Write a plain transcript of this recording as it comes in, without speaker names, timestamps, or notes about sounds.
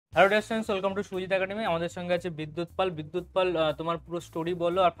Hello dear students, welcome to Sujit academy. আমাদের সঙ্গে আছে বিদ্যুৎ পাল। বিদ্যুৎ পাল, তোমার পুরো স্টোরি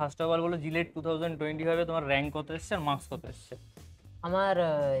বলো, আর ফার্স্ট অফ অল বলো জিলেট 2025 তোমার র্যাঙ্ক কত এসেছে আর মার্কস কত এসেছে? আমার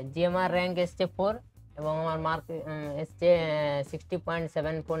জিএমআর র্যাঙ্ক এসছে 4 এবং আমার মার্ক এসছে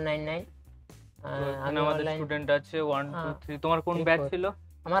 60.7499। আমি আমাদের স্টুডেন্ট আছে 1 2 3। তোমার কোন ব্যাচ ছিল?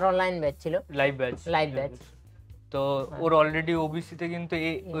 আমার অনলাইন ব্যাচ ছিল, লাইভ ব্যাচ। তো ওর অলরেডি ওবিসি তে কিন্তু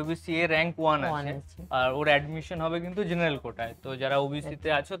ওবিসি এ র্যাঙ্ক 1 আছে, আর ওর অ্যাডমিশন হবে কিন্তু জেনারেল কোটায়। তো যারা ওবিসি তে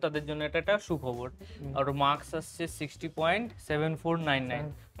আছো তাদের জন্য এটা একটা সুখবর। আর ওর মার্কস আসছে 60.7499।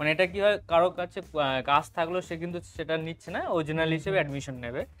 মানে এটা কি হয়, কারো কাছে কাজ থাকলেও সে কিন্তু সেটা নিচ্ছে না, ও জেনারেল হিসেবে অ্যাডমিশন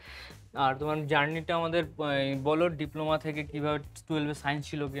নেবে। আর তোমার জার্নিটা আমাদের বলো, ডিপ্লোমা থেকে কিভাবে, 12 এ সায়েন্স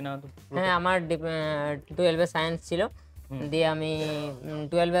ছিল কিনা? হ্যাঁ, আমার 12 এ সায়েন্স ছিল, দিয়ে আমি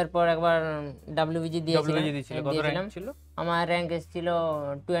 12 এর পর একবার WBG দিয়েছিলাম। কত র‍্যাঙ্ক ছিল? আমার র‍্যাঙ্ক এসেছিল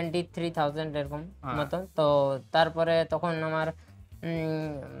 23,000 এরকম মতো। তো তারপরে তখন আমার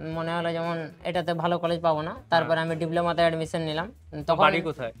মনে হলো যেমন এটাতে ভালো কলেজ পাবো না, তারপরে আমি ডিপ্লোমাতে অ্যাডমিশন নিলাম। তখন বাড়ি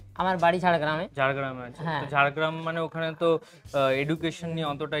কোথায়? আমার বাড়ি ঝাড়গ্রামে। আছে। তো ঝাড়গ্রাম মানে ওখানে তো এডুকেশন নিয়ে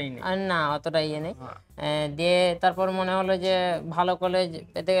অতটাই নেই না, অতটাই নেই। দিয়ে তারপর মনে হলো যে ভালো কলেজ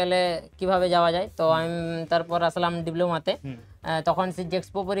পেতে গেলে কিভাবে যাওয়া যায়, তো আমি তারপর আসলাম ডিপ্লোমাতে। তখন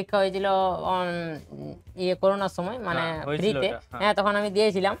সিজেক্সপো পরীক্ষা হয়েছিল করোনার সময়, মানে ফ্রিতে। হ্যাঁ, তখন আমি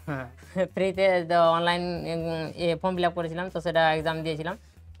দিয়েছিলাম ফ্রিতে, অনলাইন ফর্ম ফিল আপ করেছিলাম, তো সেটা এক্সাম দিয়েছিলাম।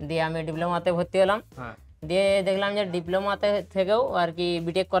 দিয়ে আমি ডিপ্লোমাতে ভর্তি হলাম। দিয়ে দেখলাম যে ডিপ্লোমাতে থেকেও আর কি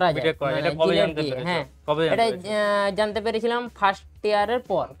বিটেক করা যায়। হ্যাঁ, এটা জানতে পেরেছিলাম ফার্স্ট ইয়ারের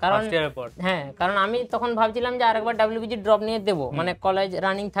পর। কারণ আমি তখন ভাবছিলাম যে আরেকবার WBG ড্রপ নিয়ে দেবো, মানে কলেজ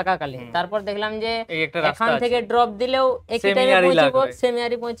রানিং থাকাকালীন। তারপর দেখলাম যে এখান থেকে ড্রপ দিলেও একই টাইমে পৌঁছবো, সেম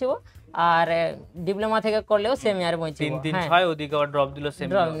ইয়ারই পৌঁছবো, আর ডিপ্লোমা থেকে করলেও সেম ইয়ারে পৌঁছবো। 3-3-6 ওদিকে আবার ড্রপ দিলো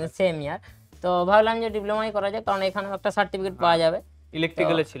সেম ইয়ার। তো ভাবলাম যে ডিপ্লোমাই করা যায়, কারণ এখানে একটা সার্টিফিকেট পাওয়া যাবে।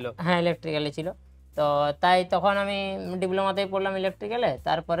 ইলেকট্রিক্যালে ছিল? হ্যাঁ, ইলেকট্রিক্যালে ছিল। তো তাই তখন আমি ডিপ্লোমাতেই পড়লাম ইলেকট্রিক্যালে।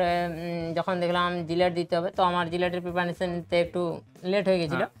 তারপরে যখন দেখলাম জিলেট দিতে হবে, তো আমার জিলেটের প্রিপারেশন নিতে একটু লেট হয়ে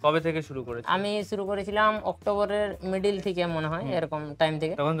গেছিল। কবে থেকে শুরু করেছো? আমি শুরু করেছিলাম অক্টোবরের মিডল থেকে, মনে হয় এরকম টাইম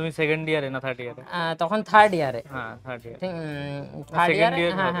থেকে। তখন তুমি সেকেন্ড ইয়ারে না থার্ড ইয়ারে? তখন থার্ড ইয়ারে। হ্যাঁ, থার্ড ইয়ারে।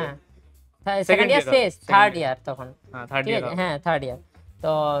 হ্যাঁ, সেকেন্ড ইয়ার শেষ, থার্ড ইয়ার তখন। হ্যাঁ, থার্ড ইয়ার।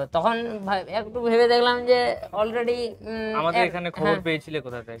 তো তখন একটু ভেবে দেখলাম যে অলরেডি আমাদের এখানে খবর পেয়েছিলে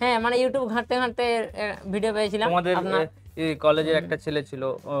কোথা থেকে? হ্যাঁ, মানে ইউটিউব ঘাঁটতে ঘাঁটতে ভিডিও পেয়েছিলাম। আমাদের এই কলেজের একটা ছেলে ছিল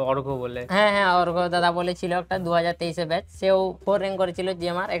অর্ঘ বলে। হ্যাঁ, অর্ঘ দাদা বলেছিল, একটা 2023 ব্যাচ, সেও 4 র্যাঙ্ক করেছিল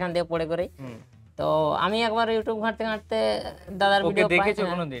জিএমআর এখান থেকে পড়ে করেই। তো আমি একবার ইউটিউব ঘাঁটতে ঘাঁটতে দাদার ভিডিও দেখেছি।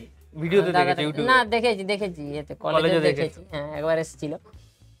 কোনোদিন ভিডিওতে দেখেছি? ইউটিউবে না, দেখেছি এতে কলেজে দেখেছি। হ্যাঁ, একবার এসেছিল।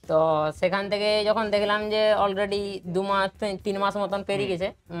 তো সেখান থেকে যখন দেখলাম যে অলরেডি 2-3 মাস মতন পেরিয়ে গেছে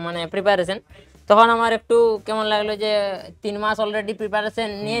মানে প্রিপারেশন, তখন আমার একটু কেমন লাগলো যে 3 মাস অলরেডি প্রিপারেশন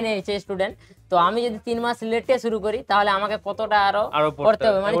নিয়ে নিয়েছে স্টুডেন্ট। তো আমি যদি 3 মাস লেটে শুরু করি, তাহলে আমাকে কতটা আরো করতে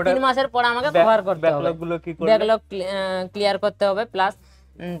হবে, মানে 3 মাসের পর আমাকে কভার করতে হবে, ব্যাকলগ ক্লিয়ার করতে হবে। প্লাস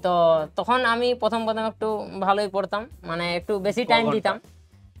তো তখন আমি প্রথম একটু ভালোই পড়তাম, মানে একটু বেশি টাইম দিতাম,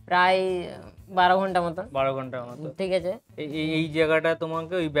 প্রায় 12 ঘন্টা মতন। ঠিক আছে, এই জায়গাটা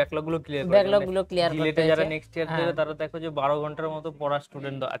তোমাকে ওই ব্যাকলগ গুলো ক্লিয়ার করতে হবে। যারা নেক্সট ইয়ার দেবে তারা দেখো যে 12 ঘন্টার মতো পড়া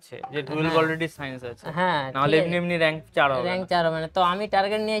স্টুডেন্ট আছে, যে 12 অলরেডি সায়েন্স আছে। হ্যাঁ, নাহলে এমনি র‍্যাঙ্ক 4 হবে না। তো আমি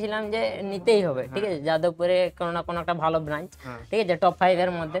টার্গেট নিয়েছিলাম যে নিতেই হবে, ঠিক আছে, যাদবপুরে কোনো না কোনো একটা ভালো ব্রাঞ্চ, ঠিক আছে, টপ 5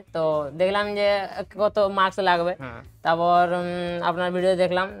 এর মধ্যে। তো দেখলাম যে কত মার্কস লাগবে, তারপর আপনার ভিডিও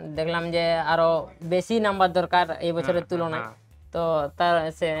দেখলাম যে আরো বেশি নাম্বার দরকার এই বছরের তুলনায়। তো তার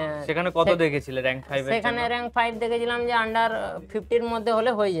সেখানে কত দেখেছিলে র‍্যাঙ্ক 5 এর? সেখানে র‍্যাঙ্ক 5 দেখেছিলাম যে আন্ডার 50 এর মধ্যে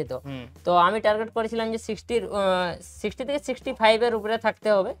হলে হয়ে যেত। তো আমি টার্গেট করেছিলাম যে 60 থেকে 65 এর উপরে থাকতে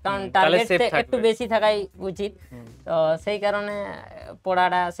হবে, কারণ টার্গেট একটু বেশি থাকাই উচিত। তো সেই কারণে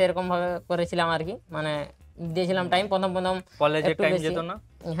পড়াটা সেরকম ভাবে করেছিলাম আর কি, মানে দিয়েছিলাম টাইম। প্রথম কলেজে টাইম যেত না?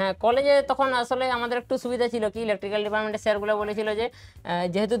 হ্যাঁ, কলেজে তখন আসলে আমাদের একটু সুবিধা ছিল কি, ইলেকট্রিক্যাল ডিপার্টমেন্টের স্যারগুলো বলেছিল যে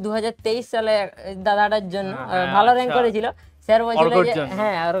যেহেতু 2023 সালে দাদাটার জন্য ভালো র‍্যাঙ্ক করেছিল, স্যার বলেছিল যে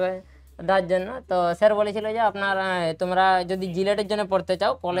হ্যাঁ তার জন্য, তো স্যার বলেছিল যে তোমরা যদি জিলেটের জন্য পড়তে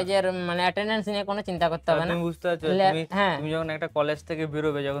চাও, কলেজের মানে অ্যাটেন্ডেন্স নিয়ে কোনো চিন্তা করতে হবে না। তুমি বুঝতে পারছো, তুমি যখন একটা কলেজ থেকে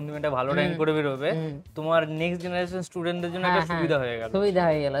বেরোবে, যখন তুমি একটা ভালো র‍্যাঙ্ক করে বেরোবে, তোমার নেক্সট জেনারেশন স্টুডেন্টদের জন্য একটা সুবিধা হয়ে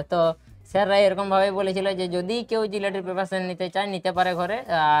গেল। তো স্যাররা এরকম ভাবে বলেছিল যে যদি কেউ জিলেটের প্রিপারেশন নিতে চায় নিতে পারে ঘরে,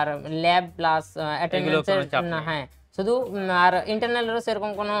 আর ল্যাব প্লাস অ্যাটেন্ডেন্সের না, হ্যাঁ শুধু, আর ইন্টারনালেরও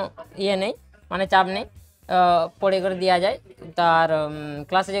সেরকম কোনো নেই, মানে চাপ নেই, পড়ে করে দেওয়া যায়। তার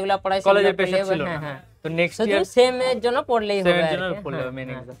ক্লাসে যেগুলো পড়াই কলেজের প্রেসার ছিল না। হ্যাঁ, তো নেক্সট ইয়ার সেম এর জন্য পড়লেই হবে।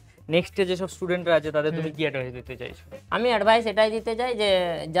 নেক্সট যে সব স্টুডেন্টরা আছে তাদের তুমি কি অ্যাডভাইস দিতে চাইছো? আমি অ্যাডভাইস এটাই দিতে চাই যে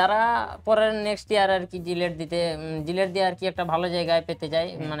যারা পরের নেক্সট ইয়ার আর কি জিলেট দিয়ে আর কি একটা ভালো জায়গায় পেতে চাই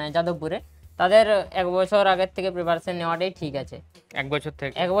মানে যাদবপুরে, তাদের 1 বছর আগের থেকে প্রিপারেশন নেওয়াটাই ঠিক আছে। 1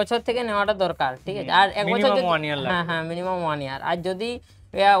 বছর থেকে নেওয়াটা দরকার, ঠিক আছে। আর 1 বছর, হ্যাঁ হ্যাঁ মিনিমাম 1 ইয়ার। আর যদি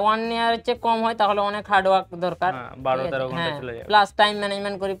 1 ইয়ার চেয়ে কম হয় তাহলে অনেক হার্ড ওয়ার্ক দরকার, 12-13 ঘন্টা চলে যাবে, প্লাস টাইম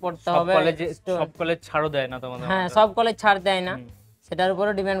ম্যানেজমেন্ট করে পড়তে হবে। সব কলেজ ছাড়ও দেয় না তোমাদের? হ্যাঁ, সব কলেজ ছাড় দেয় না, সেটার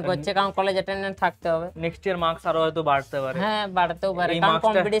উপরে ডিপেন্ড করছে, কারণ কলেজ অ্যাটেন্ডেন্স থাকতে হবে। নেক্সট ইয়ার মার্কস আরো হয়তো বাড়তে পারে। হ্যাঁ, বাড়তেও পারে, কারণ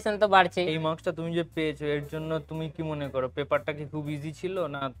কম্পিটিশন তো বাড়ছে। এই মার্কসটা তুমি যে পেয়েছো এর জন্য তুমি কি মনে করো, পেপারটা কি খুব ইজি ছিল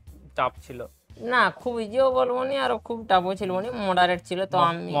না টাফ ছিল? না, খুব ইজিও বলবো না আর খুব টাফও ছিল না, মডারেট ছিল। তো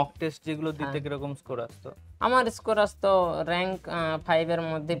আমি মক টেস্ট যেগুলো দিতে কিরকম স্কোর আসতো? আমার স্কোর আসতো র‍্যাঙ্ক 5 এর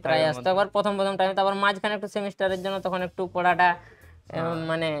মধ্যে প্রায় আসতো। একবার প্রথম টাইমে, তারপর মাঝখানে একটু সেমিস্টারের জন্য তখন একটু পড়াটা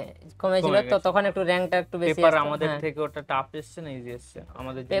মানে কমেছিল, তো তখন একটু র‍্যাঙ্কটা একটু বেশি আসতো। পেপার আমাদের থেকে ওটা টাফ এসেছে না ইজি এসেছে?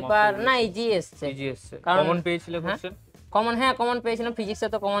 আমাদের পেপার না ইজি এসেছে। কমন পেয়েছিল কোশ্চেন? কমন পেয়েছিলাম, ফিজিক্সে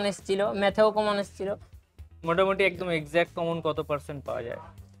তো কমন এসেছিল, ম্যাথেও কমন এসেছিল। মোটামুটি একদম এক্সাক্ট কমন কত পার্সেন্ট পাওয়া যায়?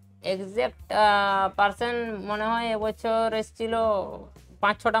 এক্সাক্ট পার্সেন্ট মনে হয় এবছর এসেছিল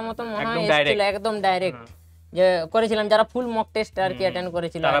 5-6টা মতন মনে হয় এসেছিল, একদম ডাইরেক্ট যে করেছিলাম, যারা ফুল মক টেস্ট আর কি অ্যাটেন্ড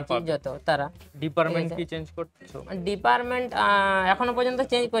করেছিল আর কি যত তারা। ডিপার্টমেন্ট কি চেঞ্জ করছো? ডিপার্টমেন্ট এখনো পর্যন্ত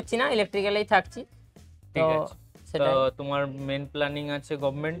চেঞ্জ করছি না, ইলেকট্রিক্যালেই থাকছি। ঠিক আছে, তো তোমার মেন প্ল্যানিং আছে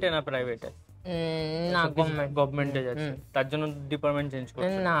গভর্নমেন্টে না প্রাইভেটে? না, গভর্নমেন্টে যাচ্ছে, তার জন্য ডিপার্টমেন্ট চেঞ্জ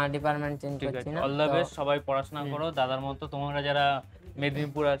করছো? না, ডিপার্টমেন্ট চেঞ্জ করছি না। অল দ্য বেস্ট, সবাই পড়াশোনা করো দাদার মতো। তোমরা যারা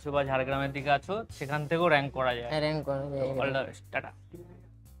মেদিনীপুর আছো বা ঝাড়গ্রামের দিকে আছো, সেখান থেকেও র্যাঙ্ক করা যায়। All the best, tata.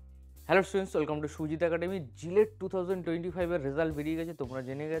 Hello students, welcome to Sujit academy. JELET 2025 এর রেজাল্ট বেরিয়ে গেছে, তোমরা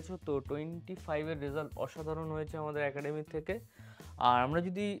জেনে গেছো। তো 25 এর রেজাল্ট অসাধারণ হয়েছে আমাদের একাডেমি থেকে। আর আমরা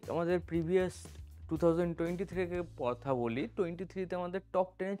যদি আমাদের প্রিভিয়াস 2023 থেকে কথা বলি, 23তে আমাদের টপ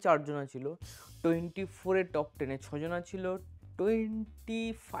 10-এ 4 জনা ছিল, 24-এ টপ 10-এ 6 জনা ছিল,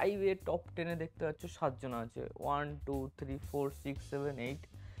 25-এ টপ 10-এ দেখতে পাচ্ছ 7 জনা আছে। 1 2 3 4 6 7 8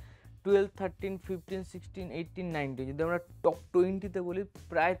 12 13 15 16 18 19। যদি আমরা টপ 20-তে বলি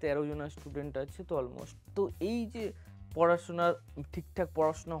প্রায় 13 জনা স্টুডেন্ট আছে, তো অলমোস্ট। তো এই যে পড়াশোনা ঠিকঠাক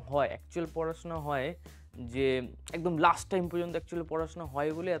পড়াশোনা হয়, অ্যাকচুয়াল পড়াশোনা হয়, যে একদম লাস্ট টাইম পর্যন্ত অ্যাকচুয়ালি পড়াশোনা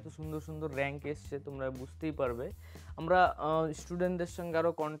হয় বলে এত সুন্দর সুন্দর র্যাঙ্ক এসছে, তোমরা বুঝতেই পারবে। আমরা স্টুডেন্টদের সঙ্গে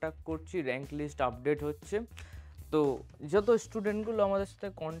আরও কন্ট্যাক্ট করছি, র্যাঙ্ক লিস্ট আপডেট হচ্ছে। তো যত স্টুডেন্টগুলো আমাদের সাথে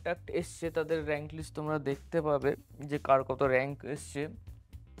কন্ট্যাক্ট এসছে তাদের র্যাঙ্ক লিস্ট তোমরা দেখতে পাবে যে কার কত র্যাঙ্ক এসছে।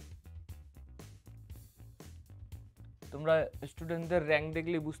 তোমরা স্টুডেন্টদের র্যাঙ্ক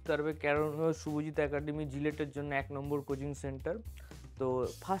দেখলে বুঝতে পারবে কারণ শুভজিৎ একাডেমি জিলেটের জন্য 1 নম্বর কোচিং সেন্টার। তো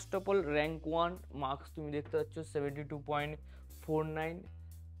first of all rank 1 marks তুমি দেখতে পাচ্ছ 72.49,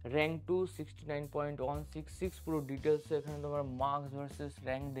 র্যাঙ্ক 2 69.166। পুরো ডিটেলসে এখানে তোমার মার্কস ভার্সেস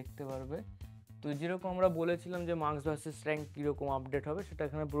র্যাঙ্ক দেখতে পারবে। তো যেরকম আমরা বলেছিলাম যে মার্কস ভার্সেস র্যাঙ্ক কীরকম আপডেট হবে, সেটা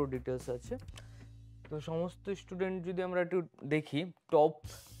এখানে পুরো ডিটেলস আছে। তো সমস্ত স্টুডেন্ট যদি আমরা একটু দেখি, টপ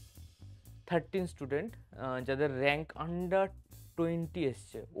 13 স্টুডেন্ট যাদের র্যাঙ্ক আন্ডার 20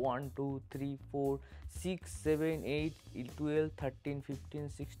 এসছে, 1 2 3 4 6 7 8 12 13 15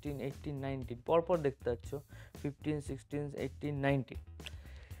 16 18 19 পরপর দেখতে পাচ্ছ, 15 16 18 19।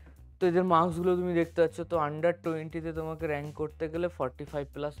 তো এদের মার্কসগুলো তুমি দেখতে পাচ্ছ। তো আন্ডার 20-তে তোমাকে র্যাঙ্ক করতে গেলে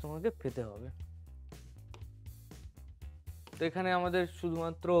 45+ তোমাকে পেতে হবে। তো এখানে আমাদের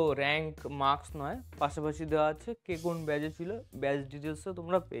শুধুমাত্র র্যাঙ্ক মার্কস নয়, পাশাপাশি দেওয়া আছে কে কোন ব্যাচে ছিল, ব্যাচ ডিটেলসও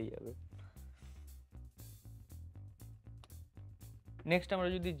তোমরা পেয়ে যাবে। নেক্সট আমরা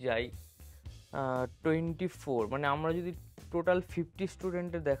যদি যাই 24, মানে আমরা যদি টোটাল 50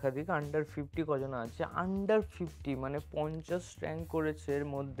 স্টুডেন্টের দেখা দিই, আন্ডার 50 কজন আছে। আন্ডার 50 মানে 50 র্যাঙ্ক করেছে, এর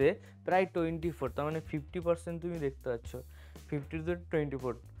মধ্যে প্রায় 24, তার মানে 50% তুমি দেখতে পাচ্ছ। 50 to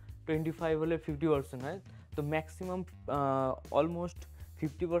 24, 25 হলে 50% হয়। তো ম্যাক্সিমাম অলমোস্ট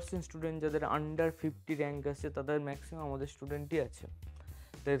 50% স্টুডেন্ট যাদের আন্ডার 50 র্যাঙ্ক আছে, তাদের ম্যাক্সিমাম আমাদের স্টুডেন্টই আছে।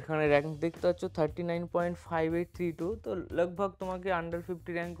 তো এখানে র্যাঙ্ক দেখতে পাচ্ছ 39.5832। তো লগভগ তোমাকে আন্ডার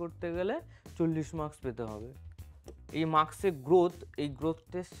 50 র্যাঙ্ক করতে গেলে 40 মার্কস পেতে হবে। এই মার্কসের গ্রোথ, এই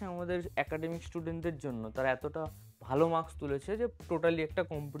গ্রোথটা এসছে আমাদের একাডেমিক স্টুডেন্টদের জন্য। তারা এতটা ভালো মার্কস তুলেছে যে টোটালি একটা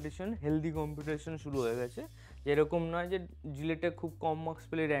কম্পিটিশন, হেলদি কম্পিটিশন শুরু হয়ে গেছে। যেরকম নয় যে জিলেটে খুব কম মার্কস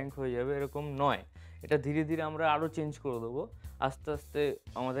পেলে র্যাঙ্ক হয়ে যাবে, এরকম নয়। এটা ধীরে ধীরে আমরা আরও চেঞ্জ করে দেবো, আস্তে আস্তে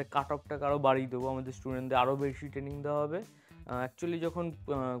আমাদের কাট অফটাকে আরও বাড়িয়ে দেবো, আমাদের স্টুডেন্টদের আরও বেশি ট্রেনিং দেওয়া হবে। অ্যাকচুয়ালি যখন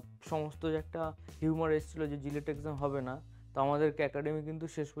সমস্ত যে একটা হিউমার এসেছিলো যে জিলেট এক্সাম হবে না, তো আমাদেরকে একাডেমি কিন্তু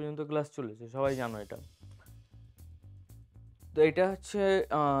শেষ পর্যন্ত ক্লাস চলেছে, সবাই জানো এটা। তো এটা হচ্ছে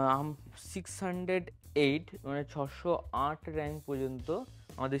 608, মানে 608 র্যাঙ্ক পর্যন্ত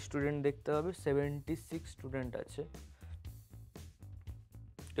আমাদের স্টুডেন্ট দেখতে পাবে। 76 স্টুডেন্ট আছে।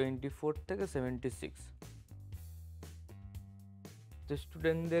 তো 24 থেকে 76। তো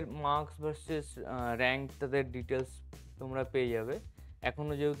স্টুডেন্টদের মার্কস ভার্সেস র্যাঙ্ক, তাদের ডিটেলস তোমরা পেয়ে যাবে।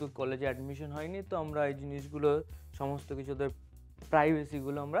 এখনও যেহেতু কলেজে অ্যাডমিশন হয়নি, তো আমরা এই জিনিসগুলো সমস্ত কিছু ওদের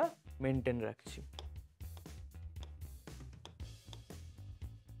প্রাইভেসিগুলো আমরা মেনটেন রাখছি।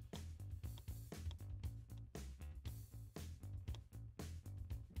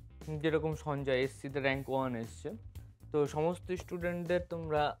 যেরকম সঞ্জয় এসসিতে র্যাঙ্ক 1 এসছে, তো সমস্ত স্টুডেন্টদের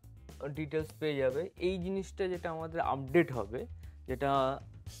তোমরা ডিটেলস পেয়ে যাবে। এই জিনিসটা যেটা আমাদের আপডেট হবে, যেটা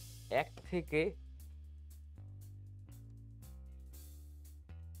 1 থেকে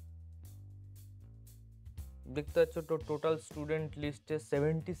দেখতে পাচ্ছ, টোটাল স্টুডেন্ট লিস্টে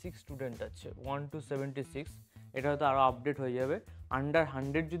 76 স্টুডেন্ট আছে, 1 to 76। এটা হয়তো আরও আপডেট হয়ে যাবে। আন্ডার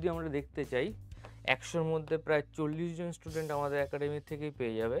 100 যদি আমরা দেখতে চাই, 100-র মধ্যে প্রায় 40 জন স্টুডেন্ট আমাদের একাডেমি থেকেই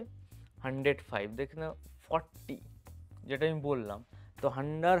পেয়ে যাবে। 105 দেখে না, 40 যেটা আমি বললাম। তো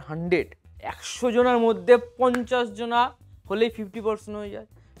আন্ডার 100 100 জনের মধ্যে 50 জনা হলেই 50% হয়ে যায়,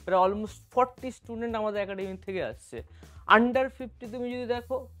 প্রায় অলমোস্ট 40 স্টুডেন্ট আমাদের একাডেমি থেকে আসছে। আন্ডার 50 তুমি যদি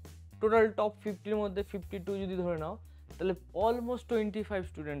দেখো, টোটাল টপ 50-র মধ্যে 52 যদি ধরে নাও, তাহলে অলমোস্ট 25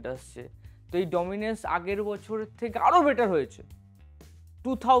 স্টুডেন্ট আসছে। তো এই ডমিনেন্স আগের বছরের থেকে আরও বেটার হয়েছে।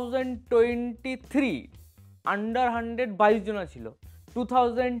 2023 আন্ডার 100 22 জনা ছিল,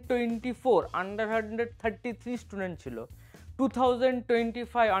 2024 আন্ডার 100 33 স্টুডেন্ট ছিল,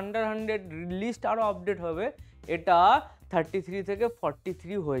 2025 আন্ডার 100 লিস্ট আরও আপডেট হবে, এটা 33 থেকে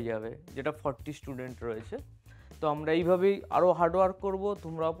 43 হয়ে যাবে, যেটা 40 স্টুডেন্ট রয়েছে। তো আমরা এইভাবেই আরও হার্ডওয়ার্ক করব,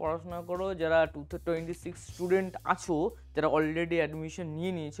 তোমরাও পড়াশোনা করো। যারা 2026 স্টুডেন্ট আছো, যারা অলরেডি অ্যাডমিশন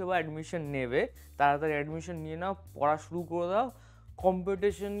নিয়ে নিয়েছো বা অ্যাডমিশন নেবে, তাড়াতাড়ি অ্যাডমিশন নিয়ে নাও, পড়া শুরু করে দাও।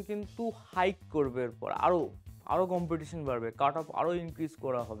 কম্পিটিশন কিন্তু হাইক করবে, এরপর আরও কম্পিটিশন বাড়বে, কাট অফ আরও ইনক্রিজ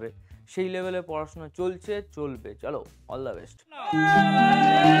করা হবে। সেই লেভেলে পড়াশোনা চলবে। চলো, অল দ্য বেস্ট।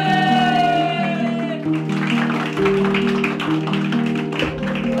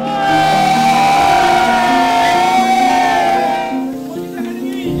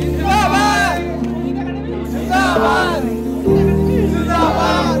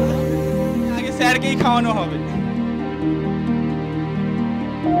 আগে স্যারকেই খাওয়ানো হবে।